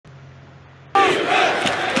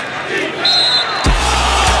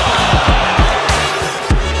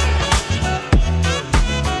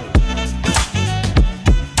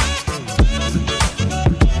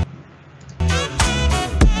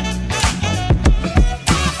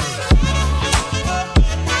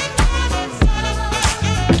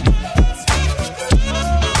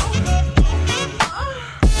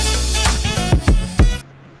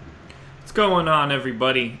going on,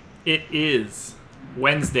 everybody? It is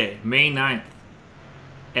Wednesday, May 9th,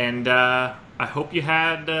 and I hope you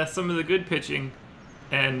had some of the good pitching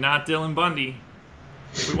and not Dylan Bundy.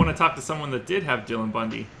 We want to talk to someone that did have Dylan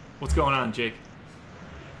Bundy. What's going on, Jake?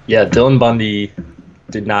 Yeah, Dylan Bundy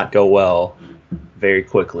did not go well very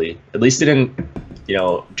quickly. At least he didn't,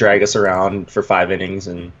 drag us around for 5 innings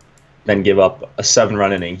and then give up a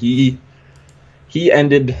 7-run inning. He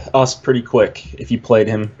ended us pretty quick if you played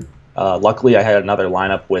him. Luckily, I had another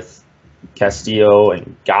lineup with Castillo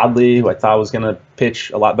and Godley, who I thought was going to pitch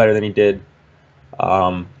a lot better than he did.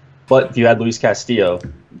 But if you had Luis Castillo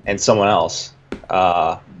and someone else,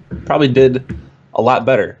 probably did a lot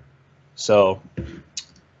better. So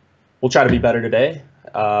we'll try to be better today.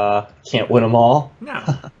 Can't win them all. No,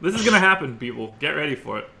 this is going to happen, people. Get ready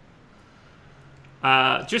for it.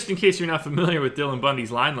 Just in case you're not familiar with Dylan Bundy's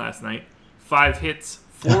line last night, 5 hits,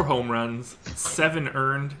 4 home runs, 7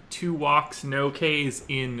 earned, 2 walks, no Ks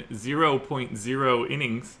in 0.0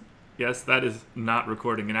 innings. Yes, that is not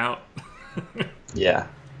recording it out. Yeah,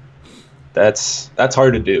 that's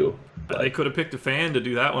hard to do. They could have picked a fan to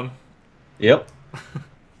do that one. Yep.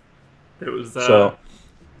 It was so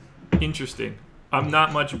interesting. I'm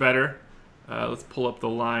not much better. Let's pull up the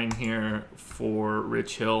line here for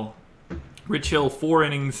Rich Hill. Rich Hill, 4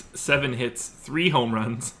 innings, 7 hits, 3 home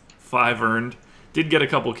runs, 5 earned. Did get a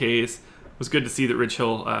couple Ks. It was good to see that Rich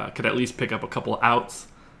Hill could at least pick up a couple outs.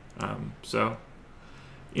 We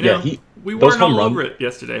weren't all over it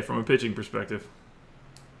yesterday from a pitching perspective.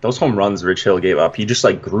 Those home runs Rich Hill gave up, he just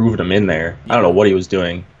grooved them in there. Yeah. I don't know what he was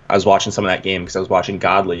doing. I was watching some of that game because I was watching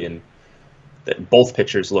Godley, and both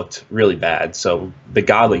pitchers looked really bad. So the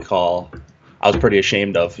Godley call, I was pretty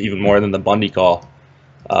ashamed of, even more than the Bundy call.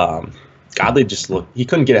 Godley just he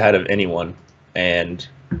couldn't get ahead of anyone, and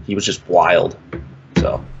he was just wild.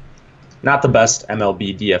 So not the best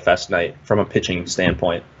MLB DFS night from a pitching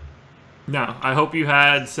standpoint. No, I hope you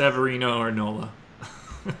had Severino or Nola.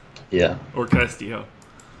 Yeah. Or Castillo.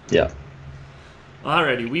 Yeah.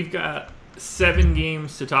 Alrighty, we've got 7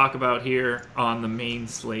 games to talk about here on the main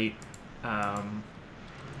slate.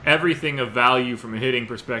 Everything of value from a hitting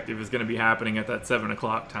perspective is going to be happening at that 7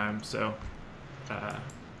 o'clock time, so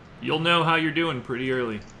you'll know how you're doing pretty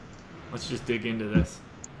early. Let's just dig into this.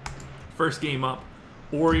 First game up,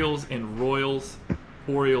 Orioles and Royals.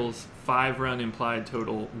 Orioles 5-run implied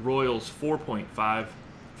total, Royals 4.5,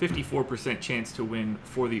 54% chance to win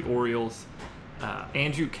for the Orioles.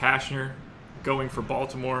 Andrew Kashner going for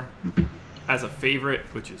Baltimore as a favorite,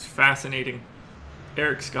 which is fascinating.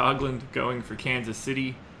 Eric Skoglund going for Kansas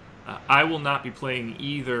City. I will not be playing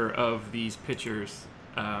either of these pitchers.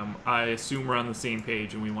 I assume we're on the same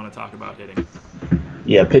page and we want to talk about hitting.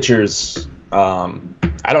 Yeah, pitchers.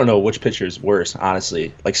 I don't know which pitcher is worse,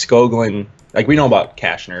 honestly. Skoglund, we know about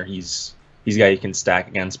Kashner. He's a guy you can stack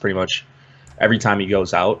against pretty much every time he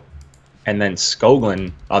goes out. And then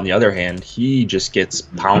Skoglund, on the other hand, he just gets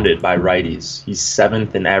pounded by righties. He's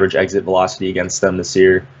 7th in average exit velocity against them this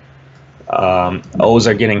year. O's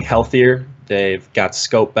are getting healthier. They've got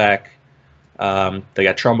Scope back. They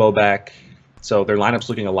got Trumbo back. So their lineup's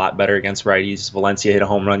looking a lot better against righties. Valencia hit a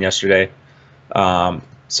home run yesterday.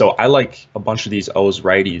 So I like a bunch of these O's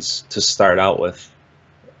righties to start out with.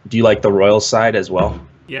 Do you like the Royals side as well?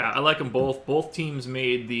 Yeah, I like them both. Both teams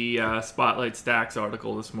made the Spotlight Stacks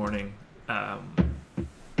article this morning.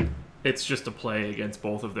 It's just a play against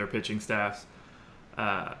both of their pitching staffs.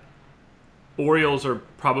 Orioles are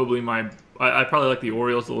probably I probably like the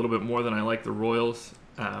Orioles a little bit more than I like the Royals.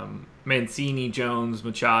 Mancini, Jones,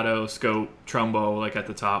 Machado, Scope, Trumbo at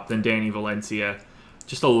the top, then Danny Valencia.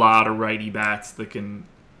 Just a lot of righty bats that can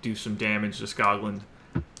do some damage to Skoglund.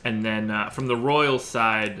 And then from the Royals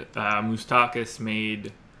side, Moustakas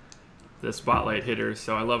made the spotlight hitters,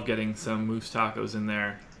 so I love getting some Moustakos in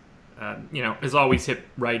there. Has always hit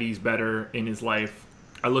righties better in his life.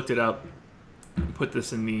 I looked it up, put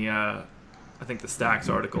this in the, I think the Stacks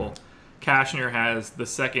article. Kashner has the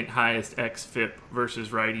 2nd highest xFIP versus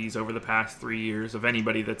righties over the past 3 years of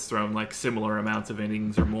anybody that's thrown similar amounts of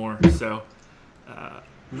innings or more. So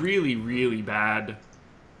really, really bad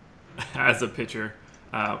as a pitcher.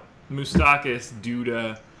 Moustakas,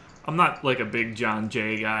 Duda, I'm not a big John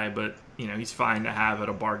Jay guy, but he's fine to have at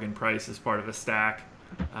a bargain price as part of a stack.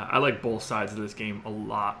 I like both sides of this game a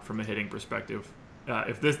lot from a hitting perspective.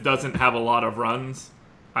 If this doesn't have a lot of runs,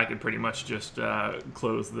 I could pretty much just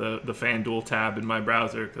close the FanDuel tab in my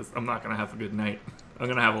browser because I'm not going to have a good night. I'm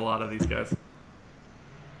going to have a lot of these guys.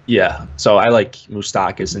 Yeah, so I like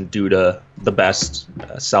Moustakas and Duda the best.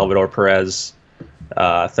 Salvador Perez,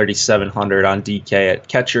 3,700 on DK at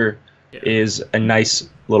catcher. is a nice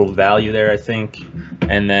little value there, I think.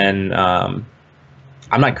 And then I'm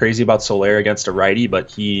not crazy about Soler against a righty,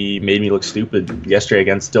 but he made me look stupid yesterday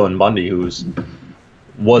against Dylan Bundy, who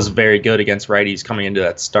was very good against righties coming into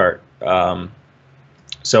that start.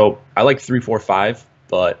 So I like 3, 4, 5,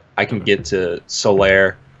 but I can get to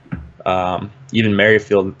Soler, even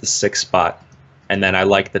Merrifield at the 6th spot, and then I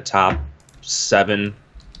like the top 7.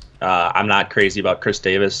 I'm not crazy about Chris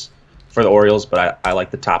Davis for the Orioles, but I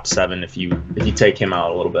like the top 7 if you take him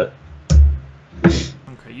out a little bit.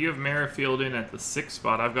 Okay, you have Merrifield in at the 6th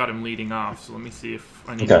spot. I've got him leading off, so let me see if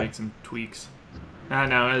I need to make some tweaks.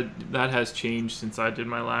 No, that has changed since I did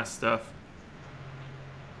my last stuff.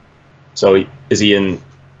 So is he in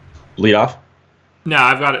leadoff? No,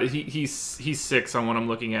 I've got it. He's 6 on what I'm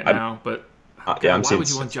looking at now. But yeah, why would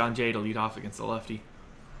you want John Jay to lead off against the lefty?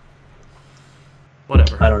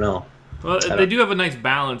 Whatever. I don't know. Well, they do have a nice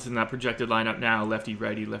balance in that projected lineup now. Lefty,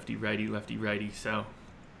 righty, lefty, righty, lefty, righty. So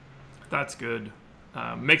that's good.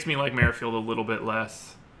 Makes me like Merrifield a little bit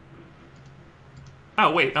less.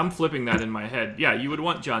 Oh, wait. I'm flipping that in my head. Yeah, you would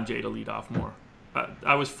want John Jay to lead off more.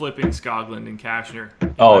 I was flipping Skoglund and Cashner.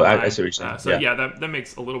 Oh, I see what you're saying. So, yeah, that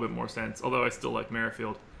makes a little bit more sense, although I still like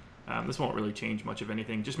Merrifield. This won't really change much of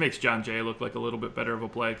anything. Just makes John Jay look like a little bit better of a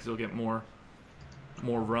play because he'll get more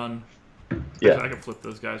run. Yeah. Actually, I can flip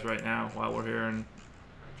those guys right now while we're here and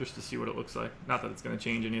just to see what it looks like. Not that it's going to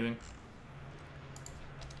change anything.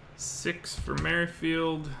 6 for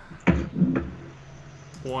Merrifield.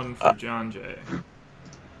 1 for John Jay.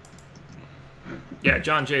 Yeah,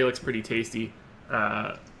 John Jay looks pretty tasty.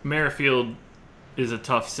 Merrifield is a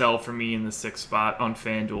tough sell for me in the 6th spot on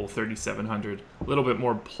FanDuel, 3,700. A little bit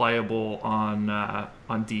more playable on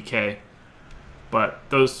DK, but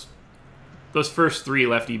those first 3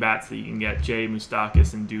 lefty bats that you can get, Jay,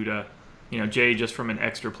 Moustakas, and Duda. Jay just from an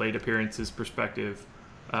extra plate appearances perspective.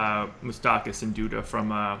 Moustakas and Duda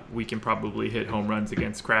from we can probably hit home runs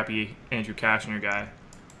against crappy Andrew Cashner guy.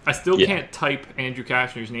 I still can't type Andrew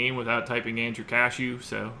Cashner's name without typing Andrew Cashew,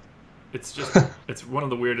 so it's just it's one of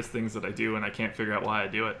the weirdest things that I do, and I can't figure out why I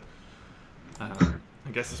do it.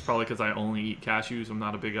 I guess it's probably because I only eat cashews. I'm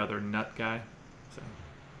not a big other nut guy. So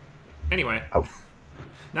anyway,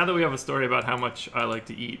 now that we have a story about how much I like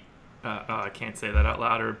to eat, I can't say that out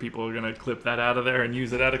loud, or people are gonna clip that out of there and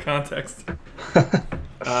use it out of context.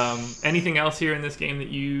 Anything else here in this game that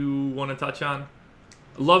you want to touch on?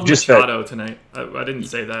 Love just Machado tonight. I didn't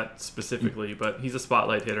say that specifically, but he's a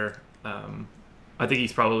spotlight hitter. I think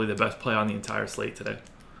he's probably the best play on the entire slate today.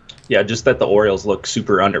 Yeah, just that the Orioles look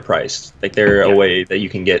super underpriced. Like they're a way that you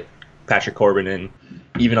can get Patrick Corbin in,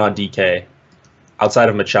 even on DK. Outside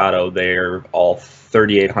of Machado, they're all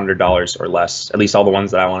 $3,800 or less. At least all the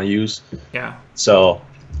ones that I want to use. Yeah. So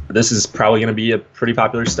this is probably going to be a pretty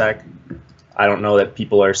popular stack. I don't know that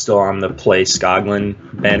people are still on the play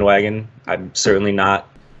Skoglund bandwagon. I'm certainly not.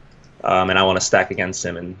 And I want to stack against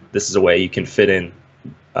him. And this is a way you can fit in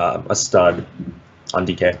a stud on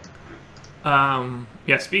DK.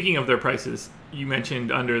 Yeah, speaking of their prices, you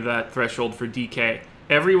mentioned under that threshold for DK.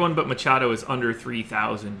 Everyone but Machado is under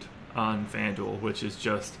 3,000 on FanDuel, which is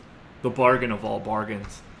just the bargain of all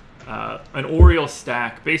bargains. An Orioles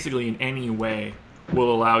stack, basically in any way,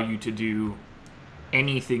 will allow you to do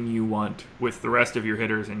anything you want with the rest of your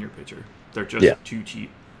hitters and your pitcher. They're just too cheap.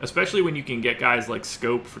 Especially when you can get guys like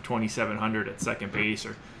Scope for 2,700 at second base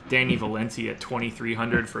or Danny Valencia at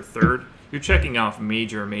 2,300 for third. You're checking off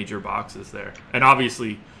major boxes there. And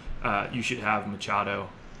obviously, you should have Machado,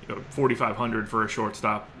 4,500 for a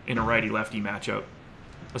shortstop in a righty-lefty matchup,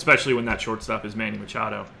 especially when that shortstop is Manny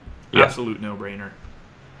Machado. Yeah. Absolute no-brainer.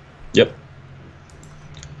 Yep.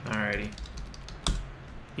 Alrighty.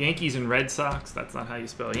 Yankees and Red Sox. That's not how you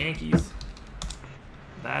spell Yankees.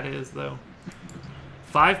 That is, though.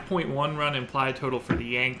 5.1 run implied total for the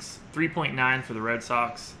Yanks. 3.9 for the Red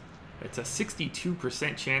Sox. It's a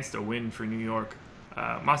 62% chance to win for New York.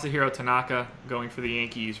 Masahiro Tanaka going for the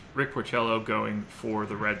Yankees. Rick Porcello going for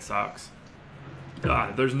the Red Sox.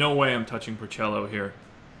 There's no way I'm touching Porcello here.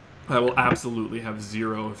 I will absolutely have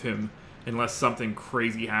 0 of him unless something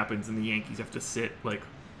crazy happens and the Yankees have to sit like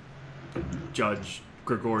Judge,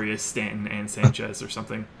 Gregorius, Stanton, and Sanchez or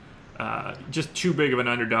something. Just too big of an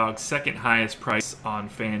underdog. Second highest price on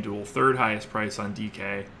FanDuel. Third highest price on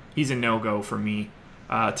DK. He's a no-go for me.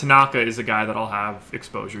 Tanaka is a guy that I'll have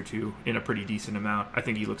exposure to in a pretty decent amount. I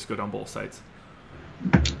think he looks good on both sides.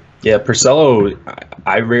 Yeah, Porcello,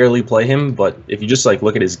 I rarely play him, but if you just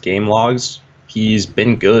look at his game logs, he's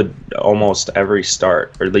been good almost every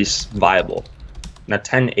start, or at least viable. Now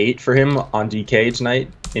 10-8 for him on DK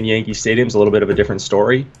tonight in Yankee Stadium is a little bit of a different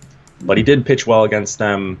story, but he did pitch well against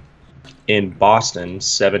them in Boston,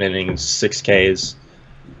 7 innings, 6 Ks.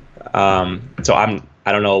 So I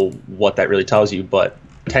don't know what that really tells you, but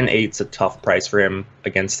 10-8's a tough price for him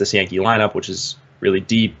against this Yankee lineup, which is really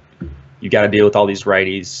deep. You got to deal with all these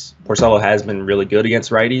righties. Porcello has been really good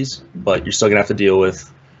against righties, but you're still gonna have to deal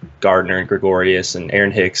with Gardner and Gregorius and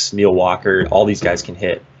Aaron Hicks, Neil Walker. All these guys can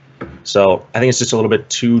hit. So I think it's just a little bit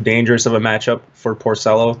too dangerous of a matchup for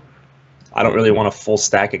Porcello. I don't really want a full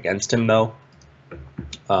stack against him though.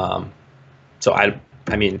 So I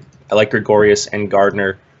mean, I like Gregorius and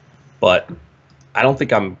Gardner, but I don't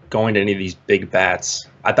think I'm going to any of these big bats.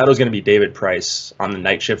 I thought it was going to be David Price on the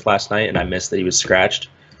night shift last night, and I missed that he was scratched.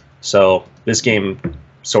 So this game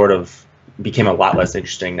sort of became a lot less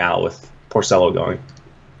interesting now with Porcello going.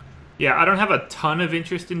 Yeah, I don't have a ton of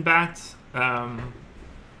interest in bats. I'd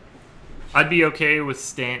be okay with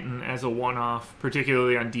Stanton as a one-off,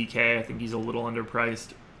 particularly on DK. I think he's a little underpriced.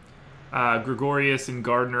 Gregorius and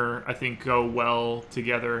Gardner, I think, go well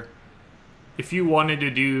together. If you wanted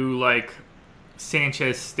to do like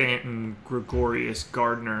Sanchez, Stanton, Gregorius,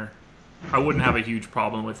 Gardner, I wouldn't have a huge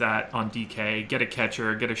problem with that on DK. Get a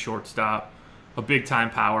catcher, get a shortstop, a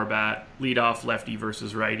big-time power bat, lead off lefty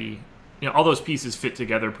versus righty. You know, all those pieces fit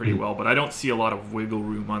together pretty well, but I don't see a lot of wiggle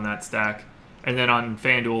room on that stack. And then on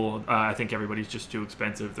FanDuel, I think everybody's just too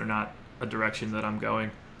expensive. They're not a direction that I'm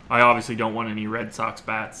going. I obviously don't want any Red Sox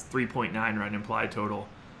bats. 3.9 run implied total.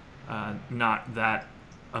 Not that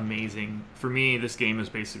amazing. For me, this game is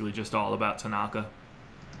basically just all about Tanaka.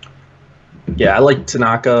 Yeah, I like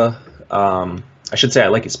Tanaka. I should say I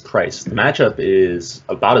like his price. The matchup is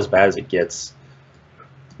about as bad as it gets.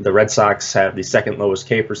 The Red Sox have the second lowest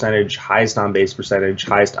K percentage, highest on-base percentage,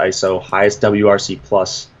 highest ISO, highest WRC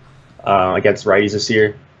plus against righties this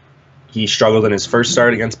year. He struggled in his first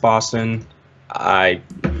start against Boston.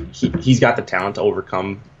 He's got the talent to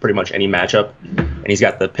overcome pretty much any matchup, and he's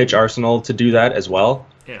got the pitch arsenal to do that as well.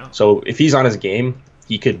 Yeah. So if he's on his game,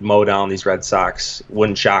 he could mow down these Red Sox.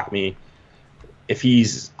 Wouldn't shock me. If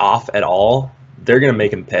he's off at all, they're going to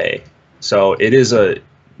make him pay. So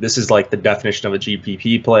this is like the definition of a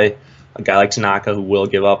GPP play. A guy like Tanaka who will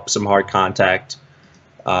give up some hard contact.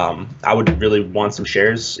 I would really want some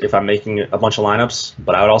shares if I'm making a bunch of lineups,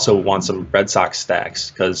 but I would also want some Red Sox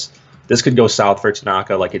stacks because this could go south for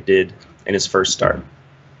Tanaka like it did in his first start.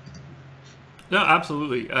 No,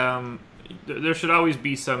 absolutely. There should always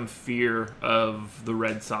be some fear of the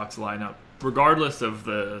Red Sox lineup, regardless of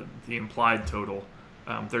the implied total.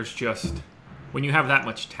 There's just, when you have that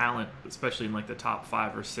much talent, especially in like the top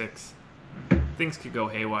 5 or 6, things could go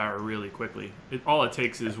haywire really quickly. All it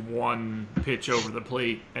takes is one pitch over the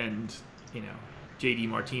plate, and JD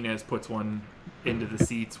Martinez puts one into the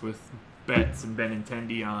seats with Betts and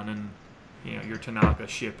Benintendi on, and your Tanaka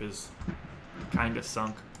ship is kind of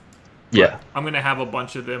sunk. Yeah, but I'm gonna have a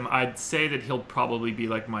bunch of them. I'd say that he'll probably be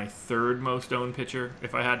like my third most owned pitcher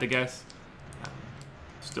if I had to guess.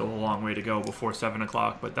 Still a long way to go before 7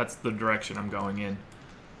 o'clock, but that's the direction I'm going in.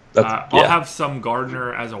 I'll have some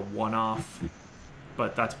Gardner as a one-off,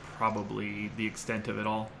 but that's probably the extent of it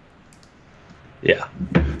all. Yeah,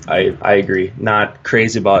 I agree. Not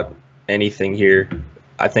crazy about anything here.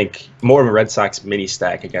 I think more of a Red Sox mini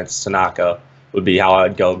stack against Tanaka would be how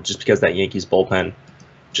I'd go, just because that Yankees bullpen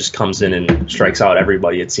just comes in and strikes out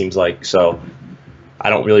everybody, it seems like. So I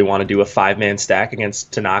don't really want to do a 5-man stack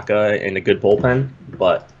against Tanaka in a good bullpen,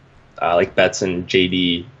 but like Betts and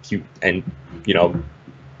JD and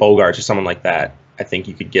Bogarts or someone like that, I think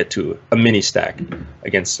you could get to a mini stack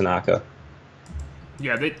against Tanaka.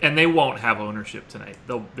 Yeah, they won't have ownership tonight.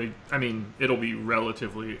 It'll be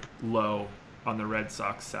relatively low on the Red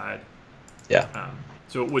Sox side. Yeah.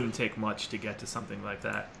 So it wouldn't take much to get to something like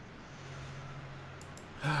that.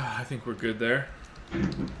 I think we're good there.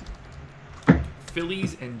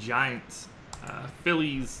 Phillies and Giants.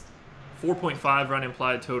 Phillies 4.5 run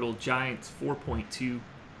implied total. Giants 4.2.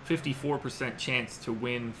 54% chance to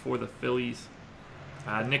win for the Phillies.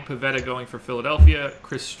 Nick Pivetta going for Philadelphia.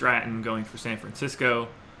 Chris Stratton going for San Francisco.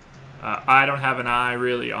 I don't have an eye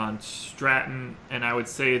really on Stratton, and I would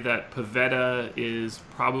say that Pivetta is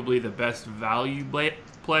probably the best value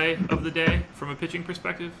play of the day from a pitching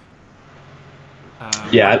perspective.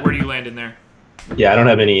 Where do you land in there? Yeah, I don't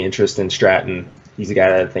have any interest in Stratton. He's a guy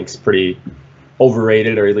that I think's pretty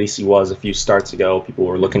overrated, or at least he was a few starts ago. People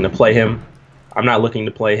were looking to play him. I'm not looking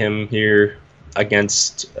to play him here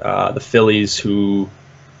against the Phillies, who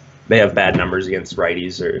they have bad numbers against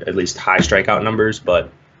righties, or at least high strikeout numbers,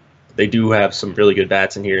 but they do have some really good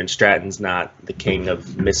bats in here, and Stratton's not the king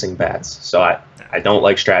of missing bats. So I don't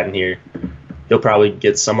like Stratton here. He'll probably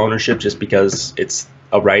get some ownership just because it's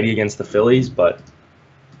a righty against the Phillies, but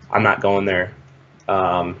I'm not going there.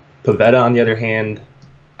 Pavetta, on the other hand,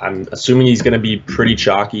 I'm assuming he's going to be pretty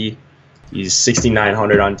chalky. He's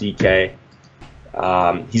 6,900 on DK.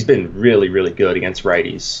 He's been really, really good against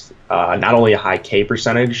righties. Not only a high K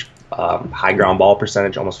percentage, high ground ball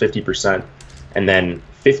percentage, almost 50%, and then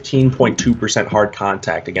 15.2% hard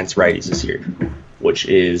contact against righties this year, which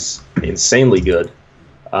is insanely good.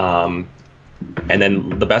 And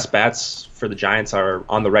then the best bats for the Giants are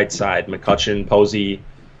on the right side: McCutchen, Posey,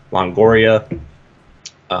 Longoria.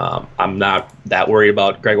 I'm not that worried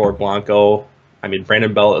about Gregor Blanco. I mean,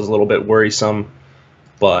 Brandon Belt is a little bit worrisome,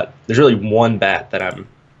 but there's really one bat that I'm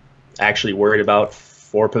actually worried about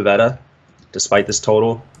for Pavetta, despite this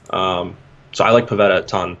total. So I like Pavetta a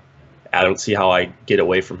ton. I don't see how I get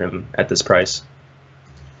away from him at this price.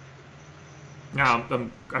 No,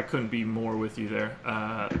 I couldn't be more with you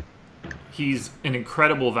there. He's an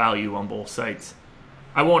incredible value on both sites.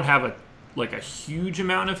 I won't have a huge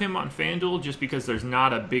amount of him on FanDuel just because there's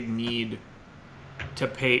not a big need to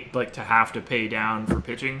have to pay down for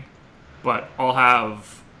pitching, but I'll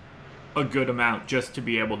have a good amount just to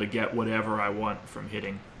be able to get whatever I want from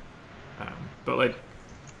hitting. But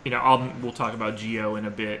we'll talk about Gio in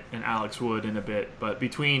a bit and Alex Wood in a bit, but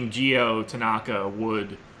between Gio, Tanaka,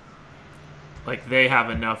 Wood, they have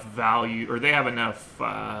enough value, or they have enough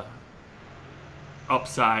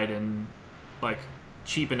upside and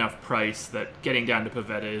cheap enough price that getting down to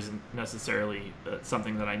Pavetta isn't necessarily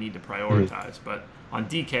something that I need to prioritize. But on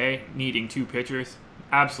DK, needing two pitchers,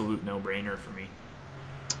 absolute no-brainer for me.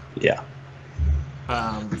 Yeah.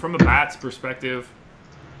 From a bats perspective,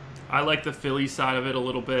 I like the Phillies side of it a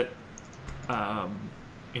little bit. I'd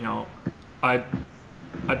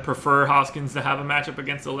prefer Hoskins to have a matchup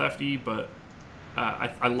against a lefty, but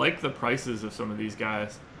I like the prices of some of these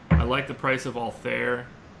guys. I like the price of Altherr.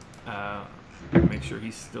 Make sure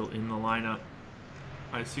he's still in the lineup.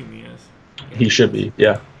 I assume he is. Yeah. He should be,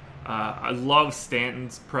 yeah. I love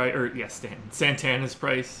Santana's price,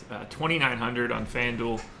 $2,900 on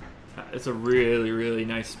FanDuel. It's a really, really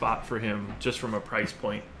nice spot for him just from a price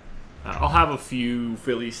point. I'll have a few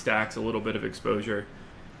Philly stacks, a little bit of exposure.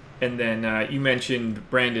 And then you mentioned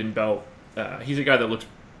Brandon Belt. He's a guy that looks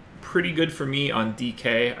pretty good for me on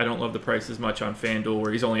DK. I don't love the price as much on FanDuel,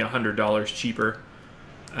 where he's only $100 cheaper.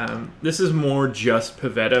 This is more just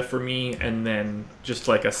Pavetta for me, and then just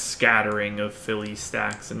a scattering of Philly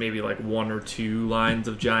stacks and maybe one or two lines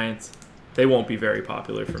of Giants. They won't be very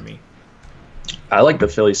popular for me. I like the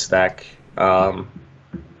Philly stack.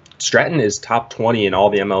 Stratton is top 20 in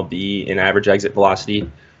all the MLB in average exit velocity,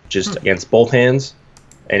 just against both hands.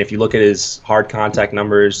 And if you look at his hard contact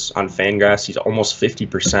numbers on Fangraphs, he's almost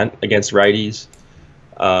 50% against righties.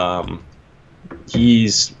 I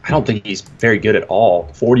don't think he's very good at all.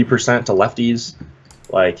 40% to lefties.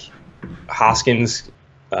 Hoskins,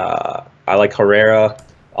 I like Herrera.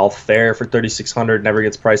 Altherr for 3,600 never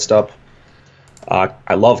gets priced up.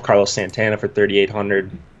 I love Carlos Santana for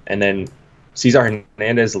 3,800, and then Cesar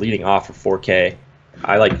Hernandez leading off for 4K.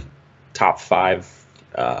 I like top 5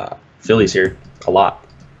 Phillies here a lot.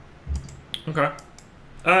 Okay.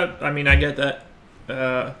 I get that.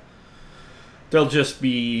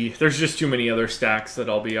 There's just too many other stacks that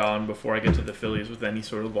I'll be on before I get to the Phillies with any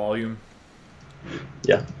sort of volume.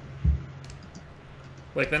 Yeah.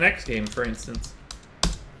 The next game, for instance.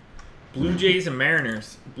 Blue Jays and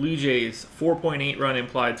Mariners. Blue Jays, 4.8 run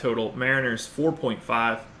implied total. Mariners,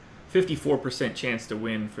 4.5. 54% chance to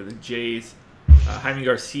win for the Jays. Jaime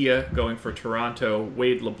Garcia going for Toronto.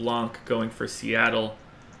 Wade LeBlanc going for Seattle.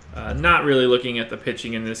 Not really looking at the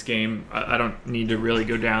pitching in this game. I don't need to really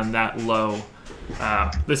go down that low.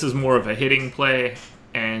 This is more of a hitting play,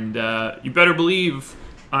 and you better believe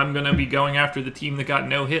I'm going to be going after the team that got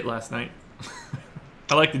no hit last night.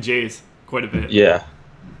 I like the Jays quite a bit. Yeah,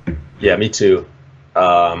 me too.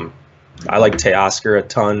 I like Teoscar a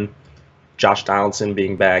ton. Josh Donaldson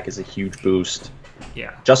being back is a huge boost.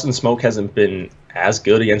 Yeah. Justin Smoke hasn't been as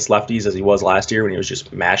good against lefties as he was last year when he was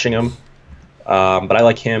just mashing them. But I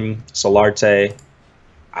like him. Solarte.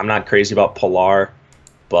 I'm not crazy about Pilar,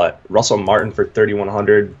 but Russell Martin for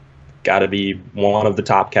 3,100 got to be one of the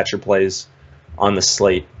top catcher plays on the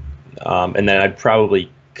slate. And then I'd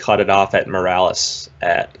probably cut it off at Morales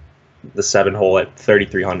at the 7 hole at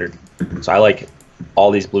 3,300. So I like all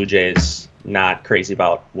these Blue Jays. Not crazy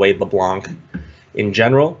about Wade LeBlanc in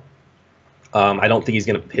general. I don't think he's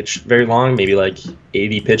going to pitch very long, maybe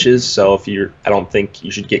 80 pitches. So I don't think you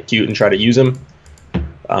should get cute and try to use him.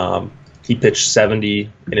 He pitched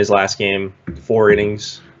 70 in his last game, 4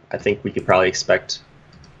 innings. I think we could probably expect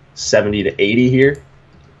 70 to 80 here,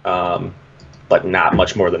 but not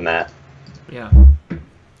much more than that. Yeah,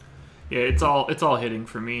 it's all hitting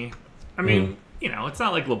for me. I mean, it's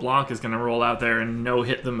not like LeBlanc is going to roll out there and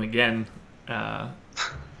no-hit them again.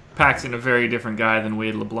 Paxton a very different guy than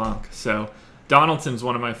Wade LeBlanc. So Donaldson's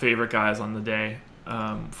one of my favorite guys on the day.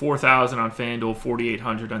 4,000 on FanDuel,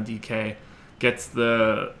 4,800 on DK. Gets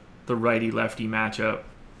the righty-lefty matchup.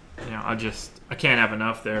 I can't have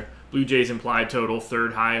enough there. Blue Jays implied total,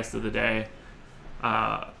 third highest of the day.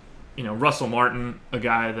 Russell Martin, a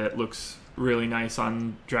guy that looks really nice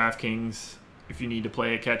on DraftKings if you need to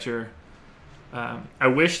play a catcher. I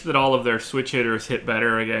wish that all of their switch hitters hit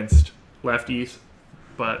better against lefties,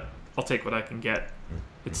 but I'll take what I can get.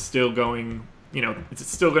 It's still going, it's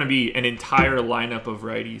still going to be an entire lineup of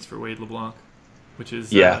righties for Wade LeBlanc, which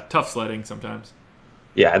is tough sledding sometimes.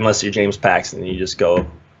 Yeah, unless you're James Paxton, you just go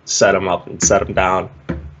set them up and set them down.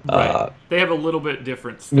 Right. They have a little bit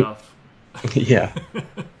different stuff. Yeah.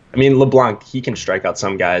 I mean, LeBlanc, he can strike out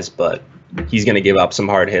some guys, but he's going to give up some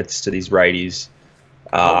hard hits to these righties.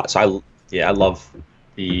 So I love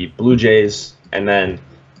the Blue Jays. And then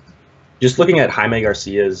just looking at Jaime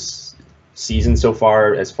Garcia's season so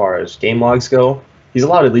far as game logs go, he's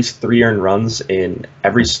allowed at least 3 earned runs in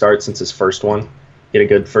every start since his first one. He had a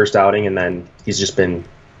good first outing, and then he's just been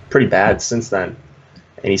pretty bad since then.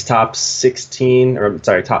 And he's top 15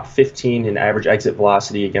 in average exit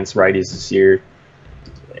velocity against righties this year.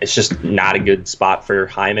 It's just not a good spot for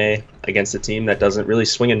Jaime against a team that doesn't really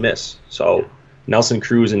swing and miss. So Nelson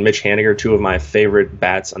Cruz and Mitch Haniger, 2 of my favorite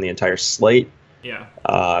bats on the entire slate. Yeah.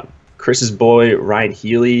 Chris's boy, Ryan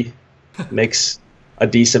Healy, makes a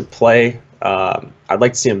decent play. I'd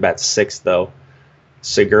like to see him bat 6, though.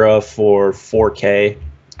 Segura for 4K.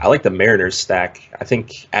 I like the Mariners stack, I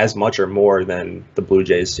think, as much or more than the Blue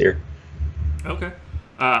Jays here. Okay.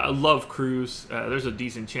 I love Cruz. There's a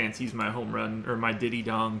decent chance he's my home run or my Diddy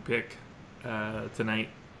Dong pick tonight.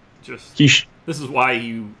 This is why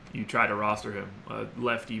you try to roster him, a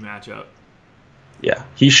lefty matchup. Yeah,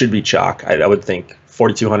 he should be chalk. I would think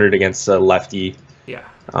 4,200 against a lefty. Yeah.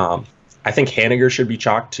 I think Haniger should be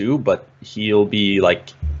chalk too, but he'll be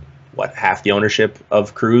half the ownership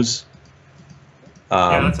of Cruz.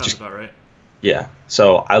 Yeah, that sounds about right. Yeah,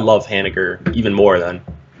 so I love Haniger even more then.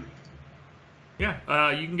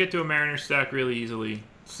 Yeah, you can get to a Mariners stack really easily.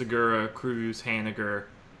 Segura, Cruz, Haniger.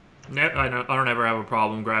 I don't ever have a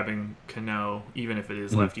problem grabbing Cano, even if it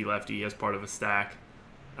is lefty-lefty, as part of a stack.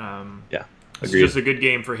 Yeah, it's agreed. just a good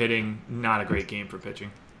game for hitting, not a great game for pitching.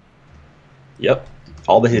 Yep,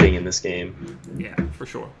 all the hitting in this game. Yeah, for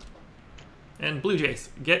sure. And Blue Jays,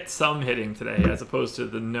 get some hitting today as opposed to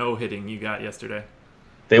the no hitting you got yesterday.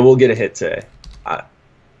 They will get a hit today.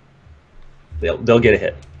 They'll get a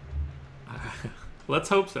hit. Let's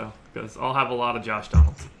hope so, because I'll have a lot of Josh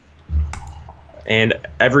Donaldson. And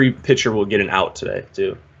every pitcher will get an out today,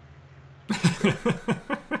 too.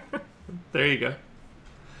 There you go.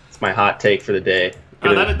 It's my hot take for the day.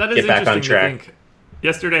 That is get back on interesting track. to think.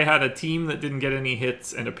 Yesterday had a team that didn't get any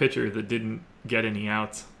hits and a pitcher that didn't get any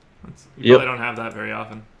outs. You probably don't have that very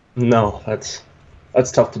often. No, that's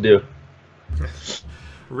tough to do.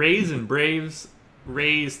 Rays and Braves.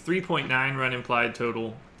 Rays 3.9 run implied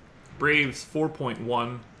total. Braves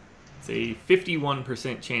 4.1. It's a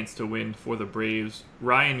 51% chance to win for the Braves.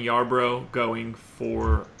 Ryan Yarbrough going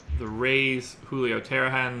for the Rays. Julio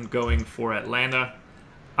Teheran going for Atlanta.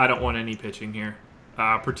 I don't want any pitching here,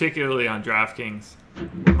 particularly on DraftKings.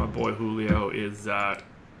 My boy Julio is the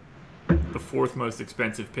 4th most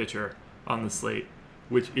expensive pitcher on the slate,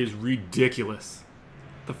 which is ridiculous.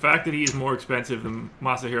 The fact that he is more expensive than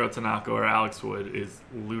Masahiro Tanaka or Alex Wood is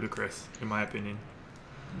ludicrous, in my opinion.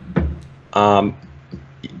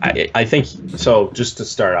 I think so. Just to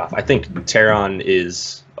start off, I think Teheran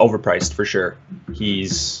is overpriced for sure.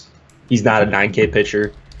 He's not a 9K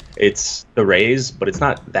pitcher. It's the Rays, but it's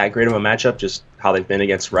not that great of a matchup. Just how they've been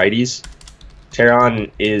against righties.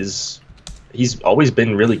 Teheran he's always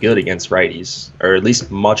been really good against righties, or at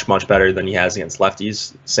least much better than he has against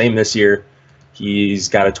lefties. Same this year. He's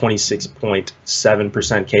got a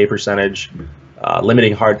 26.7% K percentage,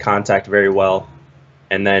 limiting hard contact very well.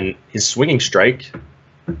 And then his swinging strike,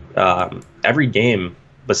 every game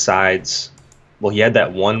besides, he had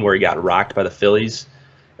that one where he got rocked by the Phillies,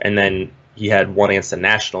 and then he had one against the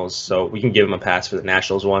Nationals, so we can give him a pass for the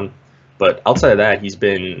Nationals one. But outside of that, he's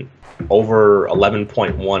been over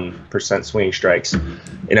 11.1% swinging strikes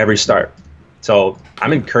in every start. So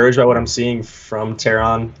I'm encouraged by what I'm seeing from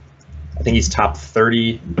Teheran. I think he's top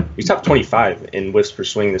 30. He's top 25 in whiffs per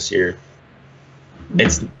swing this year.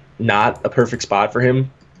 It's not a perfect spot for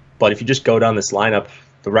him, but if you just go down this lineup,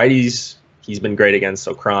 the righties he's been great against.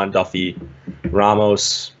 So Cron, Duffy,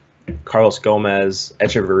 Ramos, Carlos Gomez,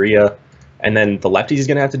 Echeverria, and then the lefties he's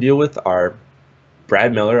going to have to deal with are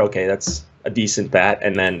Brad Miller. Okay, that's a decent bat,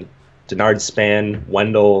 and then Denard Span,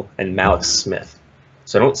 Wendell, and Malik Smith.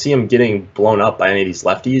 So I don't see him getting blown up by any of these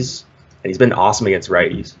lefties, and he's been awesome against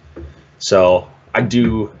righties. So I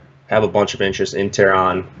do have a bunch of interest in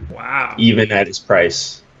Teheran, Wow. even at his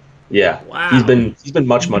price. Yeah, Wow. he's been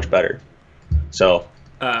much better. So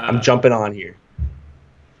I'm jumping on here.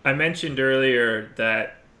 I mentioned earlier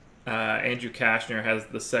that Andrew Kashner has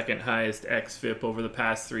the second highest xFIP over the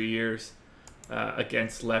past 3 years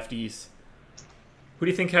against lefties. Who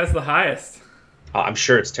do you think has the highest? I'm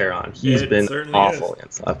sure it's Teheran. He's been awful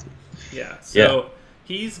against lefties. Yeah, so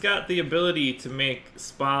he's got the ability to make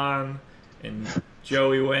Spahn and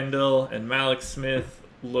Joey Wendell and Malik Smith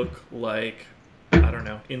look like, I don't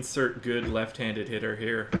know, insert good left-handed hitter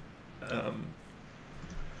here.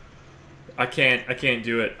 I can't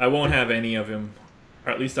do it. I won't have any of him,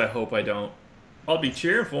 or at least I hope I don't. I'll be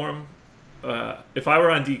cheering for him. If I were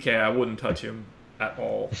on DK, I wouldn't touch him at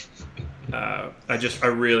all. I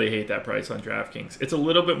really hate that price on DraftKings. It's a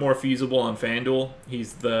little bit more feasible on FanDuel.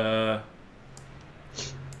 He's the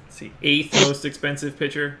 8th most expensive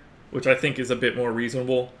pitcher, which I think is a bit more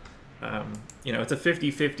reasonable. It's a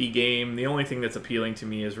 50-50 game. The only thing that's appealing to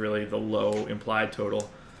me is really the low implied total.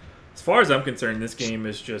 As far as I'm concerned, this game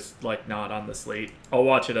is just like not on the slate. I'll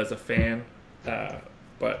watch it as a fan,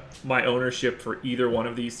 but my ownership for either one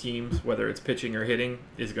of these teams, whether it's pitching or hitting,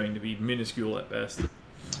 is going to be minuscule at best.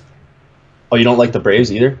 Oh, you don't like the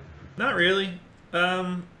Braves either? Not really.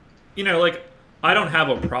 I don't have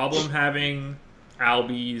a problem having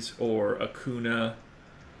Albies or Acuna,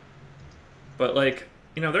 but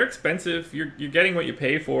they're expensive. You're getting what you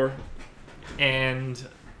pay for, and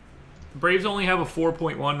the Braves only have a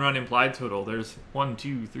 4.1 run implied total. There's 1,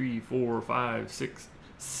 2, 3, 4, 5, 6,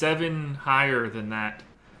 7 higher than that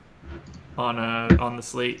on the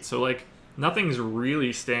slate. So nothing's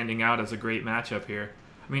really standing out as a great matchup here.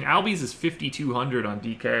 I mean, Albies is 5,200 on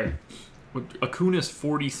DK. Acuna's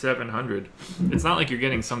 4,700. It's not like you're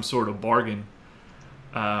getting some sort of bargain.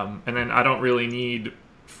 And then I don't really need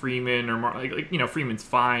Freeman or Freeman's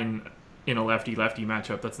fine in a lefty-lefty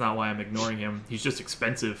matchup. That's not why I'm ignoring him. He's just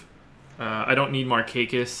expensive. I don't need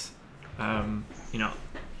Markakis.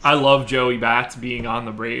 I love Joey Bats being on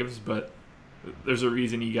the Braves, but there's a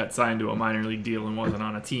reason he got signed to a minor league deal and wasn't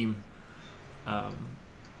on a team.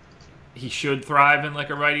 He should thrive in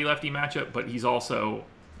a righty-lefty matchup, but he's also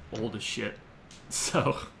old as shit.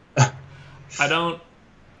 So I don't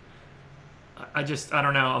know.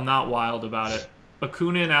 I'm not wild about it.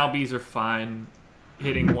 Acuna and Albies are fine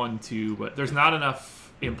hitting 1-2, but there's not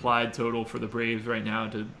enough implied total for the Braves right now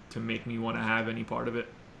to make me want to have any part of it.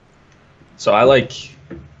 So I like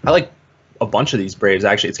a bunch of these Braves,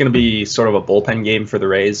 actually. It's going to be sort of a bullpen game for the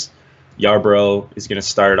Rays. Yarbrough is going to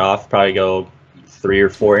start it off, probably go 3 or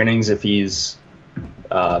 4 innings if he's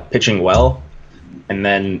pitching well. And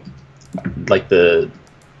then the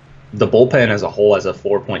bullpen as a whole has a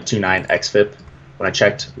 4.29 xFIP when I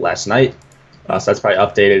checked last night. So that's probably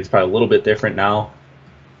updated. It's probably a little bit different now.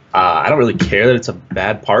 I don't really care that it's a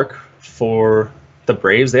bad park for the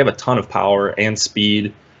Braves. They have a ton of power and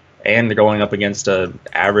speed, and they're going up against a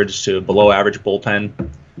average to below average bullpen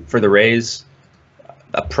for the Rays.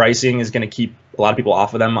 The pricing is going to keep a lot of people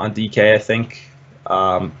off of them on DK, I think.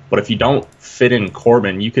 But if you don't fit in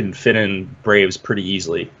Corbin, you can fit in Braves pretty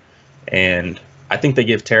easily. And I think they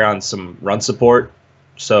give Teheran some run support.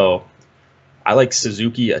 So I like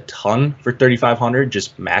Suzuki a ton for 3,500,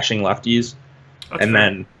 just mashing lefties. That's and fair.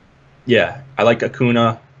 Then, yeah, I like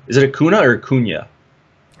Acuna. Is it Acuna or Acuna?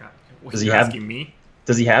 Does he have me?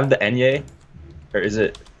 Does he have the Enye, or is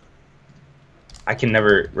it? I can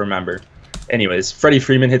never remember. Anyways, Freddie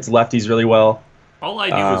Freeman hits lefties really well. All I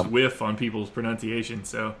do is whiff on people's pronunciation,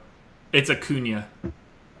 so it's Acuna.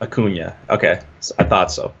 Acuna. Okay, so I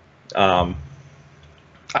thought so. I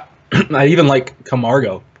even like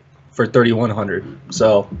Camargo for 3,100.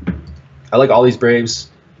 So I like all these Braves.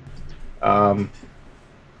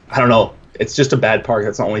 I don't know. It's just a bad park.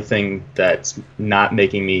 That's the only thing that's not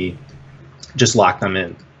making me just lock them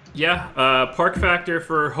in. Yeah, park factor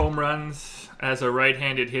for home runs as a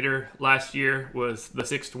right-handed hitter last year was the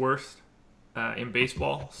 6th worst in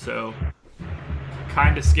baseball. So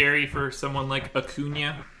kind of scary for someone like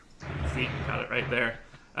Acuna. See, got it right there.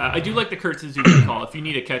 I do like the Kurt Suzuki call. If you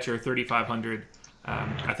need a catcher, 3,500,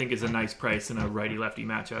 I think is a nice price in a righty-lefty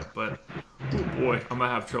matchup. But, oh boy, I'm going to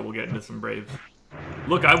have trouble getting to some Braves.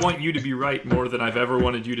 Look, I want you to be right more than I've ever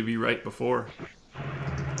wanted you to be right before.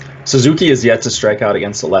 Suzuki is yet to strike out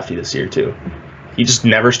against the lefty this year, too. He just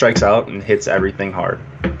never strikes out and hits everything hard.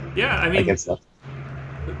 Yeah, I mean, against lefty.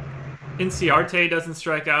 Inciarte doesn't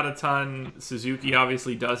strike out a ton. Suzuki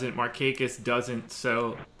obviously doesn't. Markakis doesn't.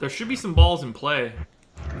 So there should be some balls in play.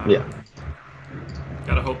 Yeah.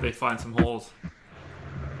 Gotta hope they find some holes.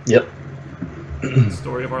 Yep.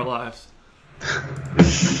 Story of our lives.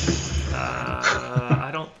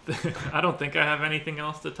 I don't think I have anything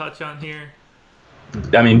else to touch on here.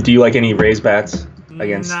 I mean, do you like any Rays bats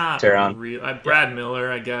against Not Tehran? really. Brad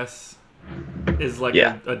Miller, I guess, is like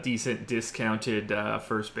a decent discounted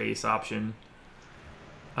first base option.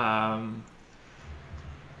 That's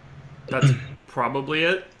probably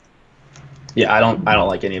it. Yeah, I don't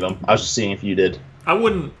like any of them. I was just seeing if you did. I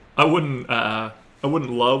wouldn't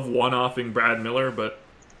love one-offing Brad Miller, but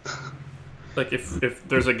like if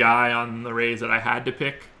there's a guy on the Rays that I had to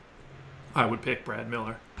pick, I would pick Brad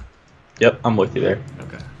Miller. Yep, I'm with you there.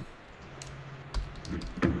 Okay.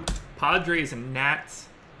 Padres and Nats.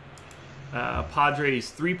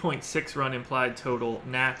 Padres 3.6 run implied total.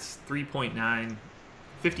 Nats 3.9.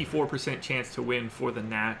 54% chance to win for the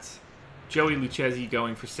Nats. Joey Lucchesi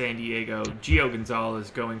going for San Diego. Gio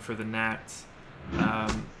Gonzalez going for the Nats.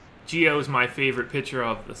 Gio's my favorite pitcher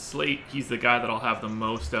of the slate. He's the guy that I'll have the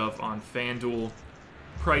most of on FanDuel.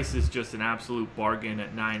 Price is just an absolute bargain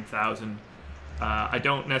at $9,000. I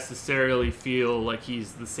don't necessarily feel like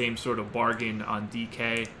he's the same sort of bargain on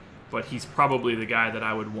DK, but he's probably the guy that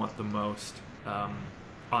I would want the most on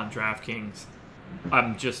DraftKings.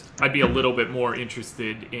 I'd be a little bit more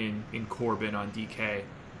interested in Corbin on DK,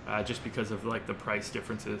 just because of like the price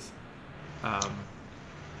differences.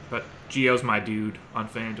 But Gio's my dude on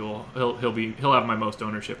FanDuel. He'll have my most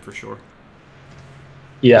ownership for sure.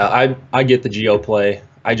 Yeah, I get the Gio play.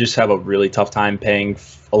 I just have a really tough time paying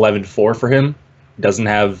 11.4 for him. Doesn't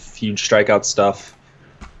have huge strikeout stuff.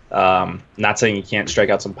 Not saying he can't strike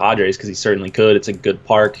out some Padres because he certainly could. It's a good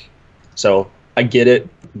park, so I get it.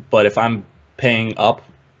 But if I'm paying up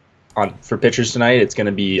for pitchers tonight, it's going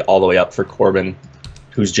to be all the way up for Corbin,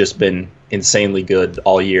 who's just been insanely good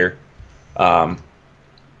all year.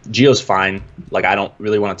 Gio's fine. Like, I don't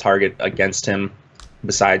really want to target against him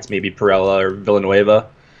besides maybe Perella or Villanueva,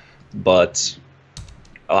 but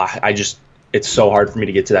it's so hard for me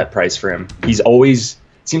to get to that price for him.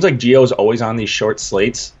 Seems like Gio's always on these short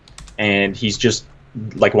slates, and he's just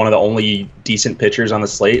like one of the only decent pitchers on the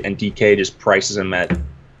slate, and DK just prices him at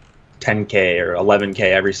 10K or 11K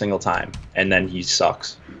every single time, and then he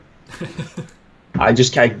sucks.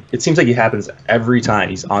 It seems like it happens every time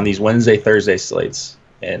he's on these Wednesday, Thursday slates,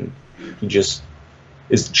 and he just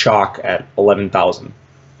is chalk at 11,000.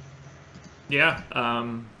 Yeah,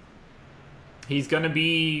 he's going to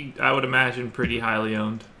be, I would imagine, pretty highly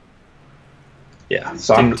owned. Yeah,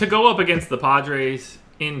 so to go up against the Padres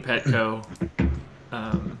in Petco,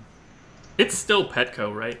 it's still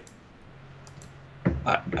Petco, right?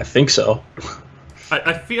 I think so.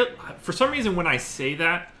 I feel, for some reason, when I say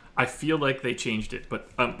that, I feel like they changed it, but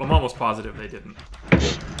I'm almost positive they didn't.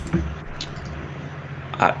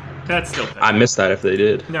 That's still Petco. I missed that if they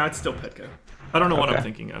did. No, it's still Petco. I don't know what I'm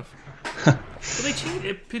thinking of. Well, they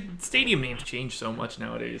changed stadium names change so much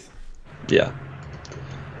nowadays. Yeah.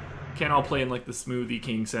 Can't all play in like the Smoothie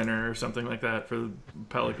King Center or something like that for the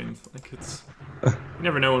Pelicans. Like you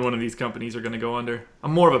never know when one of these companies are going to go under.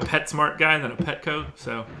 I'm more of a PetSmart guy than a Petco,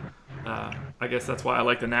 so I guess that's why I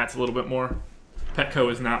like the Nats a little bit more.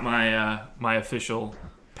 Petco is not my official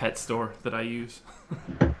pet store that I use.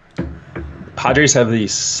 Padres have the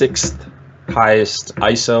 6th highest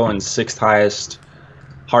ISO and 6th highest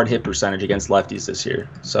hard hit percentage against lefties this year.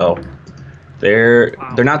 So they're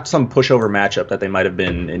not some pushover matchup that they might have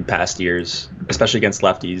been in past years, especially against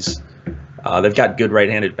lefties. They've got good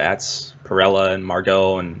right-handed bats. Perella and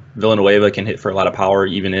Margot and Villanueva can hit for a lot of power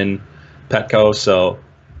even in Petco. So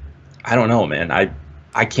I don't know, man.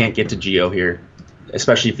 I can't get to Gio here,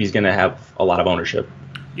 especially if he's going to have a lot of ownership.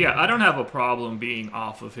 Yeah, I don't have a problem being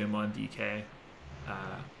off of him on DK,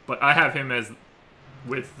 but I have him as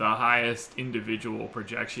with the highest individual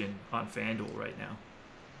projection on FanDuel right now,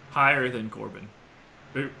 higher than Corbin,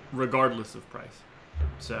 regardless of price.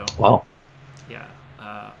 So, wow, yeah,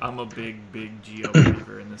 I'm a big Gio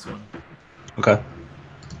believer in this one. Okay.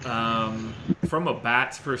 From a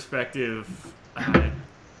bats perspective, I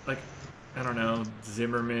don't know,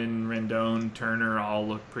 Zimmerman, Rendon, Turner all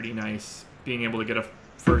look pretty nice. Being able to get a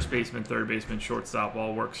first baseman, third baseman, shortstop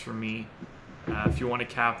all works for me. If you want to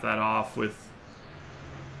cap that off with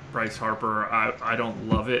Bryce Harper, I don't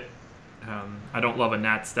love it. I don't love a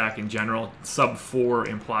Nat stack in general. Sub 4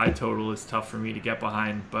 implied total is tough for me to get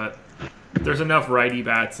behind, but there's enough righty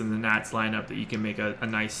bats in the Nats lineup that you can make a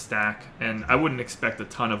nice stack, and I wouldn't expect a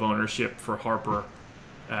ton of ownership for Harper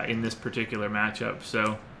in this particular matchup.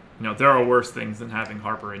 So there are worse things than having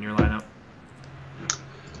Harper in your lineup.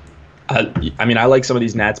 I mean, I like some of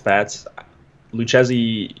these Nats bats.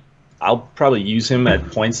 Lucchesi, I'll probably use him at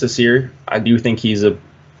points this year. I do think he's a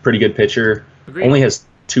pretty good pitcher. Agreed. Only has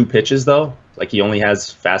 2 pitches, though. Like, he only has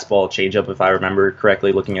fastball, changeup, if I remember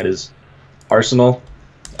correctly, looking at his arsenal.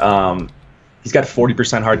 He's got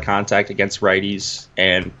 40% hard contact against righties,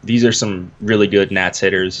 and these are some really good Nats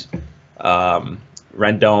hitters.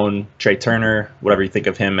 Rendon, Trey Turner, whatever you think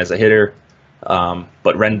of him as a hitter. But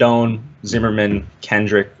Rendon, Zimmerman,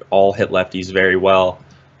 Kendrick all hit lefties very well.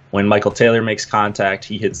 When Michael Taylor makes contact,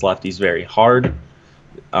 he hits lefties very hard.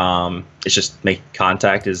 It's just making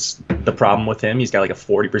contact is the problem with him. He's got like a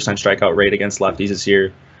 40% strikeout rate against lefties this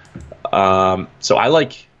year. So I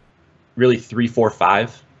like really 3, 4,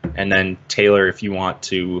 5, and then Taylor if you want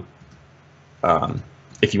to do a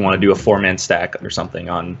 4-man stack or something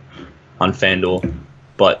on FanDuel.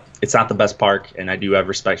 But it's not the best park, and I do have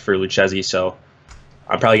respect for Lucchesi, so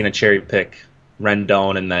I'm probably going to cherry pick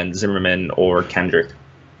Rendon and then Zimmerman or Kendrick.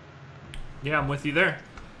 Yeah, I'm with you there.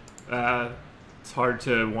 It's hard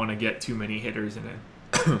to want to get too many hitters in it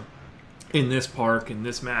in this park, in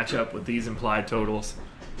this matchup with these implied totals.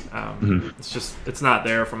 It's not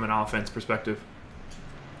there from an offense perspective.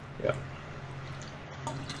 Yeah.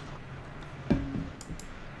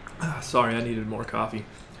 Sorry, I needed more coffee.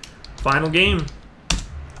 Final game.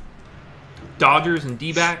 Dodgers and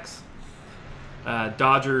D-backs.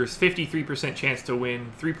 Dodgers 53% chance to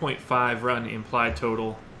win, 3.5 run implied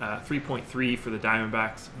total, 3.3 for the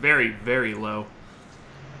Diamondbacks. Very, very low.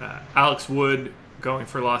 Alex Wood going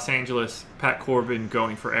for Los Angeles, Pat Corbin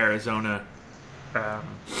going for Arizona.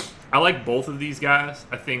 I like both of these guys.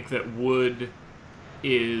 I think that Wood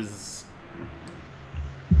is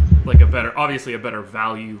like obviously a better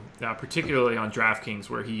value, particularly on DraftKings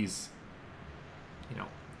where he's,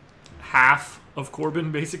 half of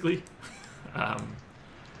Corbin basically.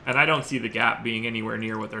 And I don't see the gap being anywhere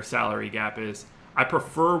near what their salary gap is. I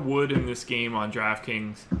prefer Wood in this game on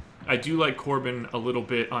DraftKings. I do like Corbin a little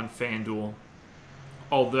bit on FanDuel,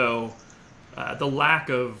 although the lack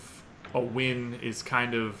of a win is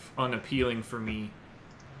kind of unappealing for me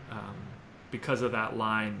because of that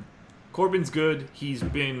line. Corbin's good. He's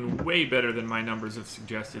been way better than my numbers have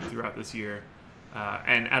suggested throughout this year.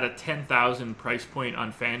 And at a 10,000 price point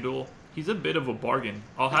on FanDuel, he's a bit of a bargain.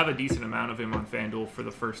 I'll have a decent amount of him on FanDuel for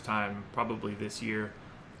the first time probably this year.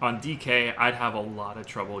 On DK, I'd have a lot of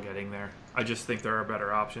trouble getting there. I just think there are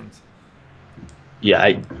better options.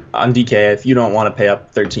 Yeah, on DK, if you don't want to pay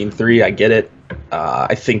up 13.3, I get it.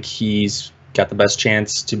 I think he's got the best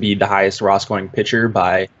chance to be the highest raw scoring pitcher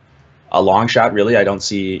by a long shot, really. I don't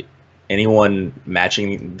see anyone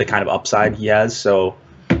matching the kind of upside he has, so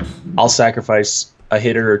I'll sacrifice a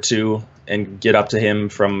hitter or two and get up to him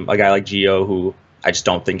from a guy like Gio, who I just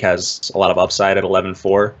don't think has a lot of upside at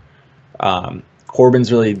 11.4.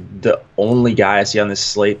 Corbin's really the only guy I see on this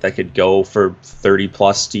slate that could go for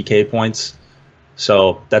 30-plus DK points,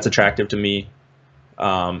 so that's attractive to me.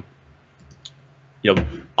 I'll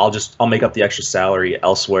make up the extra salary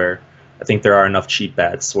elsewhere. I think there are enough cheap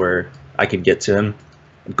bats where I could get to him.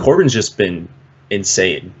 And Corbin's just been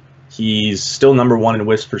insane. He's still number 1 in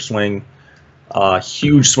whiffs per swing.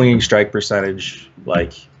 Huge swinging strike percentage.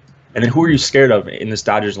 And then who are you scared of in this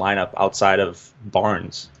Dodgers lineup outside of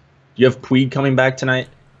Barnes? Do you have Puig coming back tonight?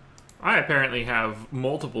 I apparently have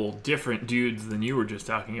multiple different dudes than you were just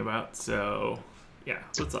talking about. So, yeah,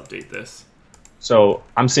 let's update this. So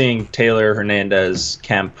I'm seeing Taylor, Hernandez,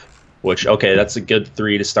 Kemp, which, okay, that's a good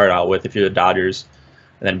 3 to start out with if you're the Dodgers.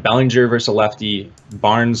 And then Bellinger versus a lefty.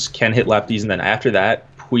 Barnes can hit lefties. And then after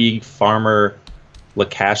that, Puig, Farmer,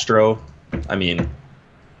 LeCastro. And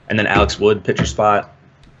then Alex Wood, pitcher spot.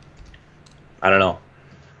 I don't know.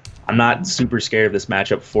 I'm not super scared of this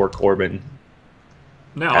matchup for Corbin.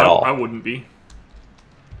 No, at all. I wouldn't be.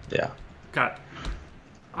 Yeah. God.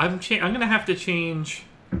 I'm going to have to change.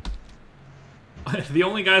 The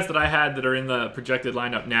only guys that I had that are in the projected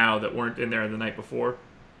lineup now that weren't in there the night before,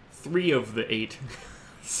 3 of the 8.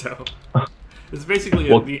 So it's basically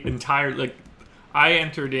the entire, I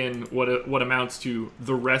entered in what amounts to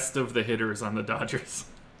the rest of the hitters on the Dodgers.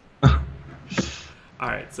 All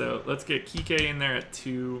right, so let's get Kike in there at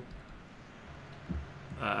 2.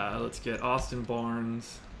 Let's get Austin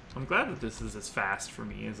Barnes. I'm glad that this is as fast for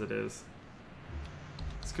me as it is.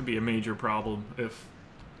 This could be a major problem if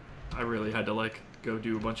I really had to go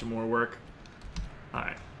do a bunch of more work. All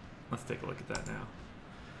right, let's take a look at that now.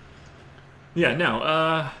 Yeah,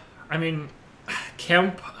 no,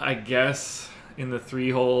 Kemp, I guess, in the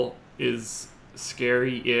 3-hole is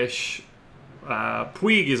scary-ish.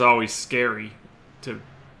 Puig is always scary to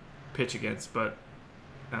pitch against, but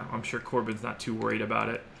I'm sure Corbin's not too worried about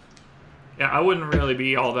it. Yeah, I wouldn't really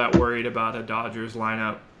be all that worried about a Dodgers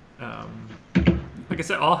lineup. Like I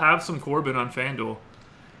said, I'll have some Corbin on FanDuel.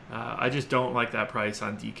 I just don't like that price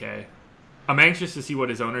on DK. I'm anxious to see what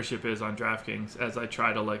his ownership is on DraftKings as I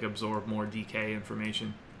try to like absorb more DK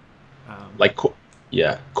information.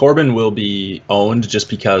 Yeah, Corbin will be owned just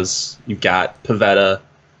because you've got Pivetta,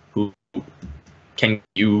 who can give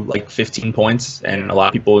you like 15 points, and a lot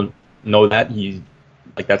of people know that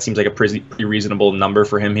that seems like a pretty reasonable number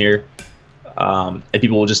for him here, and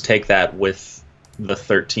people will just take that with the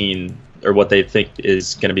 13 or what they think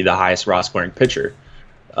is going to be the highest raw scoring pitcher.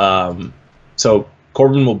 So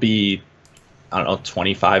Corbin will be, I don't know,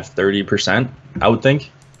 25-30%, I would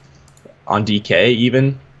think, on DK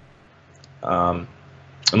even.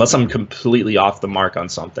 Unless I'm completely off the mark on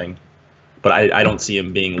something. But I don't see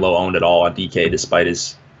him being low owned at all on DK despite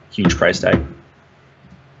his huge price tag.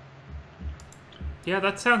 Yeah,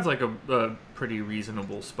 that sounds like a pretty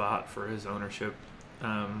reasonable spot for his ownership.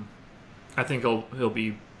 I think he'll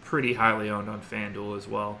be pretty highly owned on FanDuel as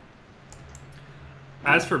well.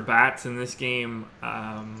 As for bats in this game,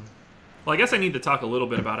 well, I guess I need to talk a little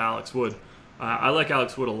bit about Alex Wood. I like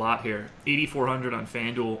Alex Wood a lot here. 8,400 on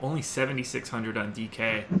FanDuel, only 7,600 on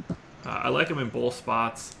DK. I like him in both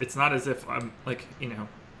spots. It's not as if I'm like,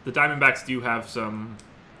 the Diamondbacks do have some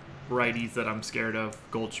righties that I'm scared of,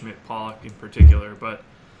 Goldschmidt, Pollock in particular, but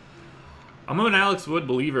I'm an Alex Wood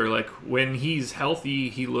believer. Like, when he's healthy,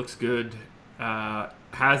 he looks good,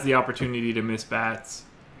 has the opportunity to miss bats.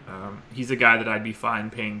 He's a guy that I'd be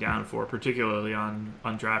fine paying down for, particularly on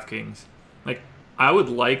DraftKings. Like, I would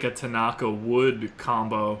like a Tanaka-Wood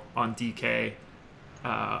combo on DK.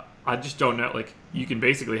 I just don't know. Like, you can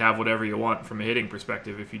basically have whatever you want from a hitting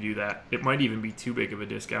perspective if you do that. It might even be too big of a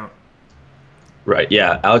discount. Right,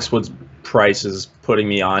 yeah. Alex Wood's price is putting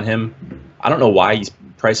me on him. I don't know why he's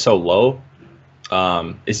priced so low.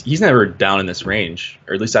 He's never down in this range,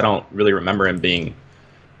 or at least I don't really remember him being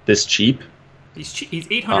this cheap. He's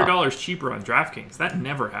 $800 cheaper on DraftKings. That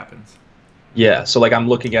never happens. Yeah, so like I'm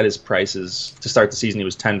looking at his prices to start the season. He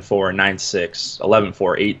was 10-4, 9-6,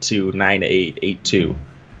 11-4, 8-2, 9-8, 8-2.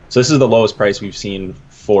 So this is the lowest price we've seen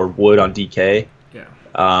for Wood on DK. Yeah.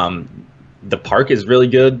 The park is really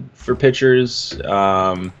good for pitchers.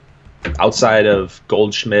 Outside of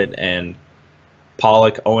Goldschmidt and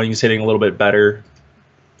Pollock, Owings hitting a little bit better.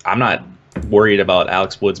 I'm not worried about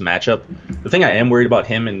Alex Wood's matchup. The thing I am worried about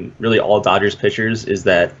him and really all Dodgers pitchers is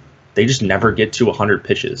that they just never get to 100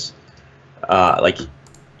 pitches. Like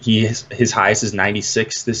his highest is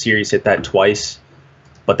 96 this year. He's hit that twice,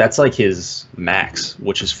 but that's like his max,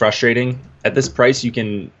 which is frustrating. At this price, you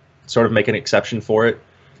can sort of make an exception for it,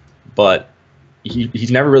 but he's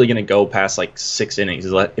never really going to go past like 6 innings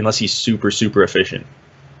unless he's super, super efficient.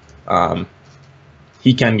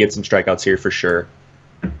 He can get some strikeouts here for sure.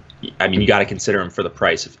 I mean, you got to consider him for the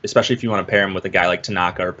price, especially if you want to pair him with a guy like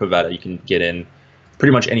Tanaka or Pivetta. You can get in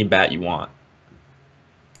pretty much any bat you want.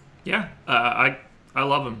 Yeah, I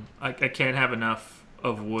love him. I can't have enough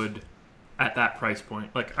of Wood at that price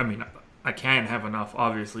point. Like, I mean, I can have enough,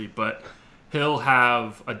 obviously, but he'll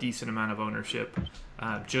have a decent amount of ownership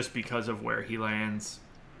just because of where he lands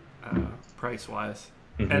price-wise.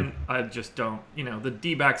 Mm-hmm. And I just don't, the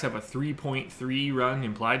D-backs have a 3.3 run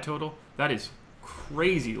implied total. That is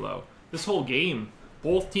crazy low. This whole game,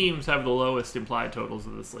 both teams have the lowest implied totals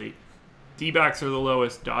of the slate. D-backs are the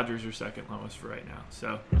lowest. Dodgers are second lowest for right now.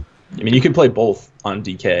 So, I mean, you can play both on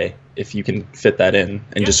DK if you can fit that in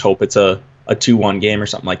and just hope it's a 2-1 game or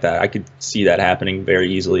something like that. I could see that happening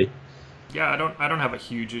very easily. Yeah, I don't have a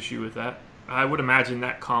huge issue with that. I would imagine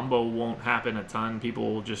that combo won't happen a ton.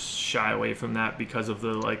 People will just shy away from that because of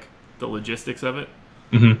the logistics of it.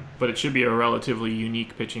 Mm-hmm. But it should be a relatively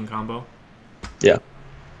unique pitching combo. Yeah.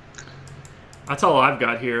 That's all I've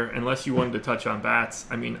got here, unless you wanted to touch on bats.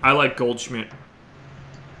 I mean, I like Goldschmidt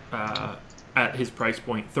at his price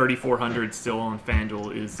point. 3,400 still on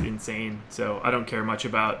FanDuel is insane. So I don't care much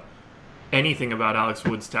about anything about Alex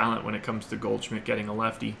Wood's talent when it comes to Goldschmidt getting a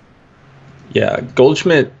lefty. Yeah,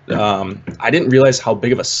 Goldschmidt, I didn't realize how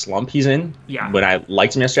big of a slump he's in. Yeah. When I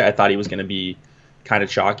liked him yesterday, I thought he was going to be kind of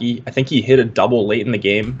chalky. I think he hit a double late in the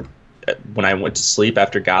game when I went to sleep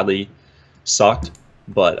after Godley sucked.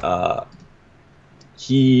 But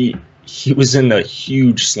he was in a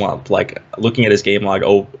huge slump. Like, looking at his game log,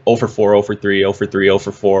 0 for 4, 0 for 3, 0 for 3, 0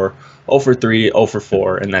 for 4, 0 for 3, 0 for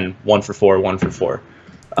 4, and then 1 for 4, 1 for 4.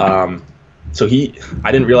 So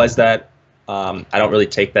I didn't realize that. I don't really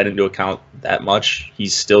take that into account that much.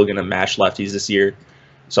 He's still going to mash lefties this year.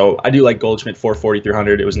 So I do like Goldschmidt,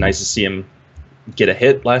 4,400. It was nice to see him get a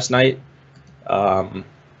hit last night.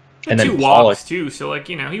 And two then walks too, so like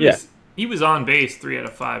Yeah. he was on base 3 out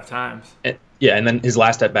of 5 times. Yeah, and then his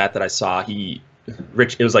last at bat that I saw, it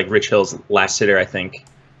was like Rich Hill's last hitter, I think,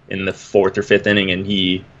 in the 4th or 5th inning, and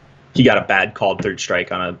he got a bad called third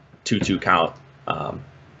strike on a 2-2 count.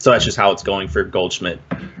 So that's just how it's going for Goldschmidt,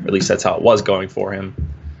 or at least that's how it was going for him.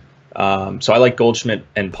 So I like Goldschmidt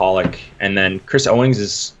and Pollock, and then Chris Owings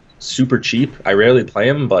is super cheap. I rarely play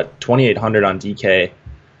him, but 2,800 on DK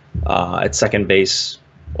at second base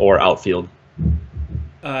or outfield.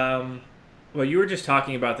 Well, you were just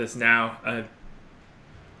talking about this now,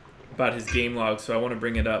 about his game log, so I want to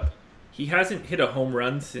bring it up. He hasn't hit a home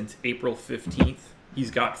run since April 15th.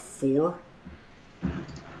 He's got 4,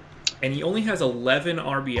 and he only has 11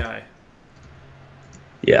 RBI.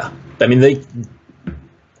 Yeah, I mean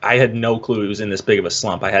I had no clue he was in this big of a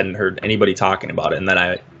slump. I hadn't heard anybody talking about it, and then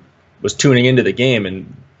I was tuning into the game,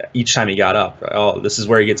 and each time he got up, oh, this is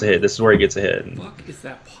where he gets a hit. This is where he gets a hit. Fuck, is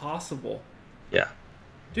that possible? Yeah.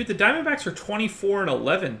 Dude, the Diamondbacks are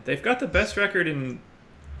 24-11. They've got the best record in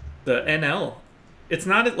the NL. It's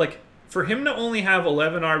not like for him to only have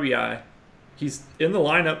 11 RBI, he's in the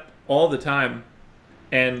lineup all the time,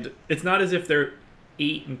 and it's not as if they're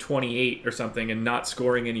 8-28 or something and not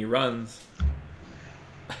scoring any runs.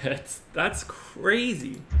 That's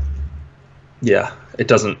crazy. Yeah, it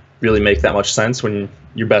doesn't really make that much sense when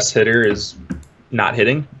your best hitter is not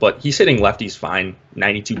hitting, but he's hitting lefties fine.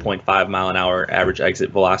 92.5 mile an hour average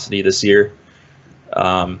exit velocity this year.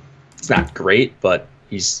 It's not great, but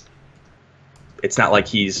it's not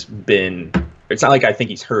like it's not like I think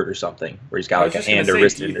he's hurt or something, where he's got like a hand or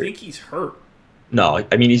wrist injury. Do you think he's hurt? No,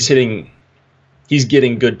 I mean he's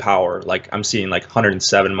getting good power. Like I'm seeing like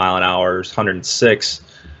 107 mile an hour, 106,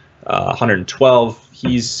 112.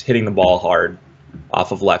 He's hitting the ball hard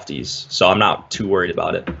off of lefties, so I'm not too worried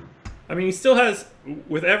about it. I mean, he still has,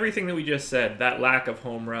 with everything that we just said, that lack of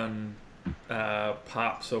home run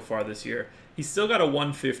pop so far this year, he's still got a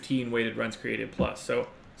 115 weighted runs created plus, so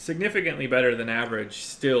significantly better than average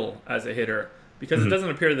still as a hitter, because it doesn't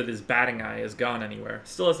appear that his batting eye has gone anywhere.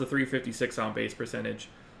 Still has the 356 on base percentage.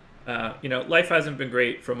 Life hasn't been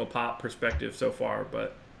great from a pop perspective so far,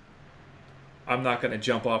 but I'm not going to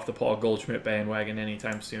jump off the Paul Goldschmidt bandwagon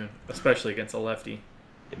anytime soon, especially against a lefty.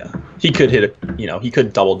 Yeah, he could hit he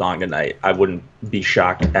could double dong tonight. I wouldn't be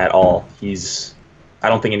shocked at all. I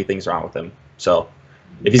don't think anything's wrong with him. So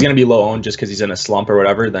if he's going to be low owned just because he's in a slump or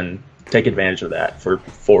whatever, then take advantage of that for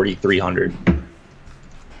 4,300.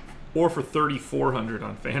 Or for 3,400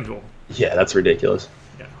 on FanDuel. Yeah, that's ridiculous.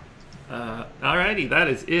 Yeah. Alrighty, that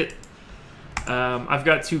is it. I've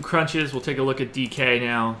got 2 crunches. We'll take a look at DK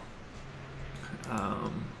now.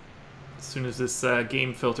 As soon as this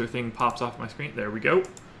game filter thing pops off my screen, there we go.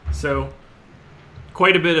 So,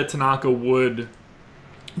 quite a bit of Tanaka, Wood,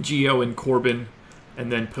 Gio, and Corbin,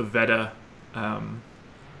 and then Pivetta.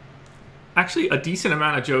 Actually, a decent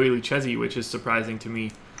amount of Joey Lucchesi, which is surprising to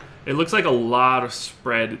me. It looks like a lot of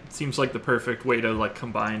spread. It seems like the perfect way to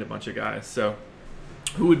combine a bunch of guys. So,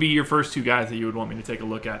 who would be your first 2 guys that you would want me to take a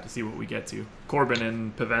look at to see what we get to? Corbin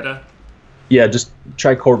and Pivetta? Yeah, just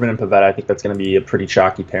try Corbin and Pivetta. I think that's going to be a pretty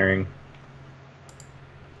chalky pairing.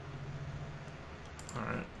 All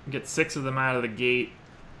right. Get 6 of them out of the gate.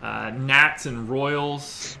 Nats and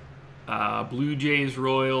Royals. Blue Jays,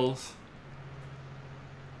 Royals.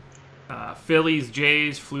 Phillies,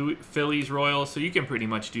 Jays, Phillies, Royals. So you can pretty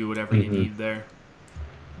much do whatever you need there.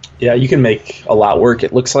 Yeah, you can make a lot work,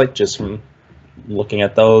 it looks like, just from looking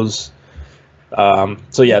at those.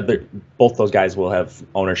 So yeah, both those guys will have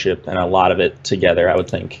ownership and a lot of it together, I would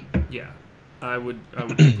think. Yeah, I would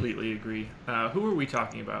completely agree. Who are we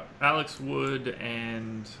talking about? Alex Wood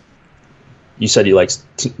and... You said you liked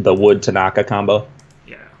the Wood-Tanaka combo?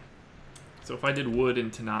 Yeah. So if I did Wood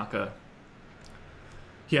and Tanaka...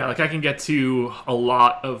 Yeah, I can get to a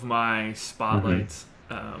lot of my spotlights.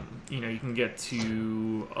 You can get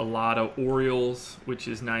to a lot of Orioles, which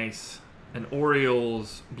is nice. An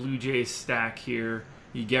Orioles Blue Jays stack here.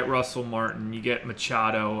 You get Russell Martin, you get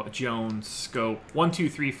Machado, Jones, Scope. 1, 2,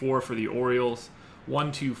 3, 4 for the Orioles.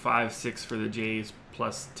 1, 2, 5, 6 for the Jays,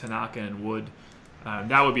 plus Tanaka and Wood.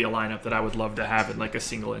 That would be a lineup that I would love to have in a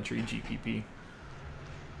single entry GPP.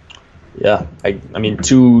 Yeah, I mean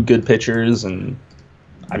 2 good pitchers, and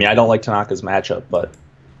I don't like Tanaka's matchup, but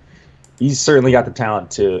he's certainly got the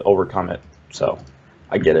talent to overcome it. So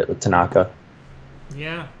I get it with Tanaka.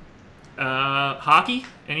 Yeah. Hockey?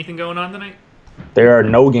 Anything going on tonight? There are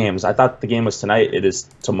no games. I thought the game was tonight. It is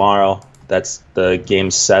tomorrow. That's the game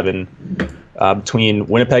 7 between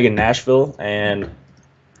Winnipeg and Nashville, and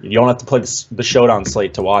you don't have to play the showdown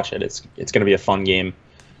slate to watch it. It's going to be a fun game.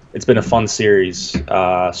 it's been a fun series.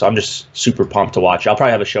 So I'm just super pumped to watch. I'll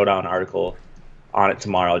probably have a showdown article on it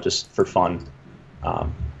tomorrow just for fun.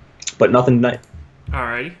 But nothing tonight.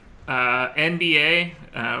 Alrighty. NBA,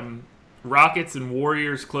 Rockets and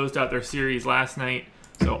Warriors closed out their series last night.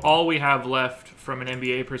 So all we have left from an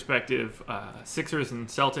NBA perspective, Sixers and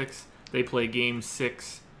Celtics, they play Game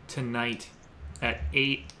 6 tonight at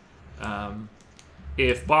 8.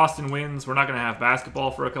 If Boston wins, we're not going to have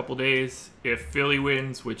basketball for a couple days. If Philly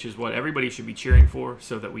wins, which is what everybody should be cheering for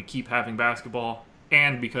so that we keep having basketball,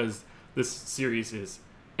 and because this series is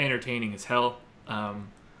entertaining as hell.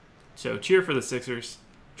 So cheer for the Sixers.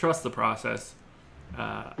 Trust the process.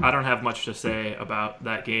 I don't have much to say about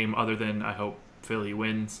that game other than I hope Philly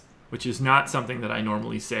wins, which is not something that I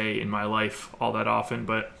normally say in my life all that often,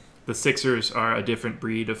 but the Sixers are a different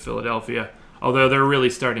breed of Philadelphia, although they're really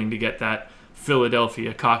starting to get that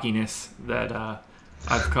Philadelphia cockiness that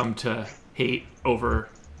I've come to hate over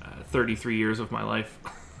 33 years of my life.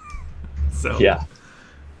 So yeah,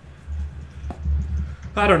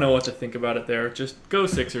 I don't know what to think about it there. Just go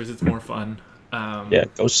Sixers. It's more fun. Yeah,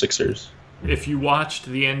 go Sixers. If you watched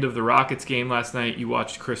the end of the Rockets game last night, you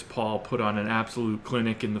watched Chris Paul put on an absolute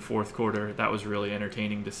clinic in the fourth quarter. That was really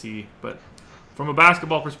entertaining to see. But from a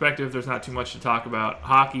basketball perspective, there's not too much to talk about.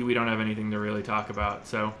 Hockey, we don't have anything to really talk about.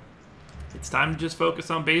 So it's time to just focus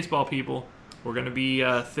on baseball, people. We're going to be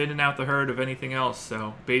thinning out the herd of anything else.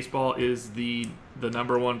 So baseball is the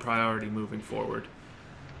number one priority moving forward.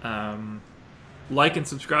 Like and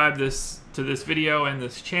subscribe to this video and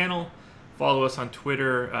this channel. Follow us on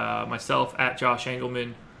Twitter, myself at Josh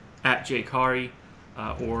Engelman, at Jake Hari,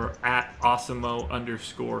 or at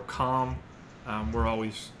Awesemo_com. We're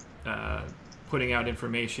always putting out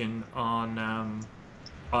information on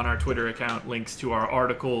our Twitter account, links to our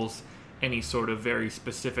articles, any sort of very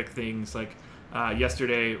specific things. Like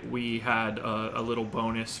yesterday, we had a little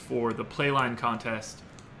bonus for the Playline contest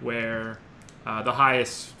where the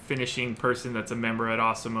highest finishing person that's a member at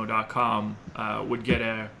Awesemo.com would get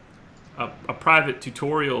a private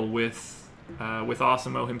tutorial with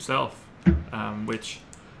Awesemo himself, which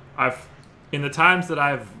in the times that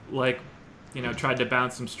I've tried to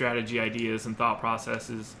bounce some strategy ideas and thought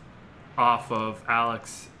processes off of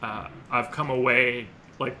Alex, I've come away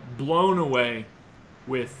blown away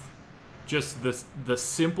with just the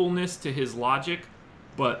simpleness to his logic,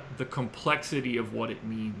 but the complexity of what it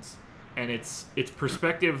means. And it's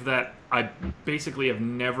perspective that I basically have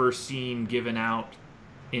never seen given out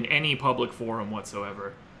in any public forum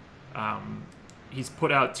whatsoever. He's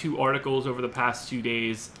put out 2 articles over the past 2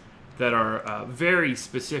 days that are very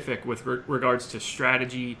specific with regards to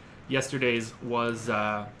strategy. Yesterday's was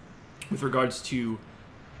with regards to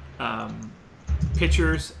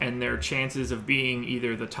pitchers and their chances of being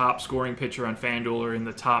either the top scoring pitcher on FanDuel or in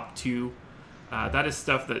the top 2. That is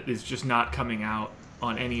stuff that is just not coming out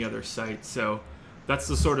on any other site. So that's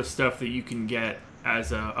the sort of stuff that you can get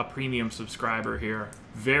as a premium subscriber here.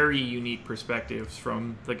 Very unique perspectives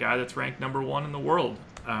from the guy that's ranked number 1 in the world.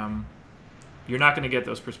 You're not going to get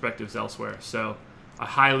those perspectives elsewhere. So I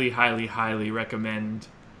highly, highly, highly recommend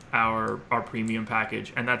our premium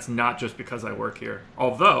package. And that's not just because I work here.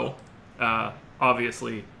 Although,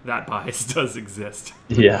 obviously, that bias does exist.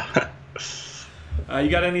 Yeah. You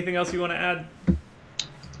got anything else you want to add?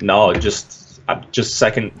 No, I just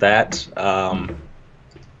second that.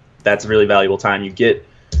 That's really valuable time you get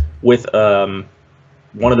with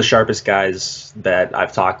one of the sharpest guys that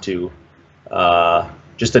I've talked to,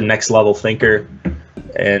 just a next level thinker.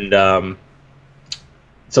 And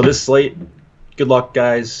so this slate, good luck,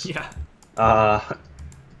 guys. Yeah.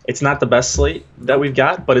 It's not the best slate that we've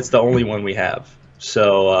got, but it's the only one we have.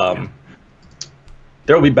 So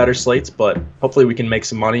there will be better slates, but hopefully we can make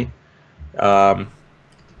some money.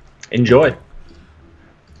 Enjoy.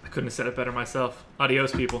 I couldn't have said it better myself.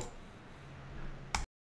 Adios, people.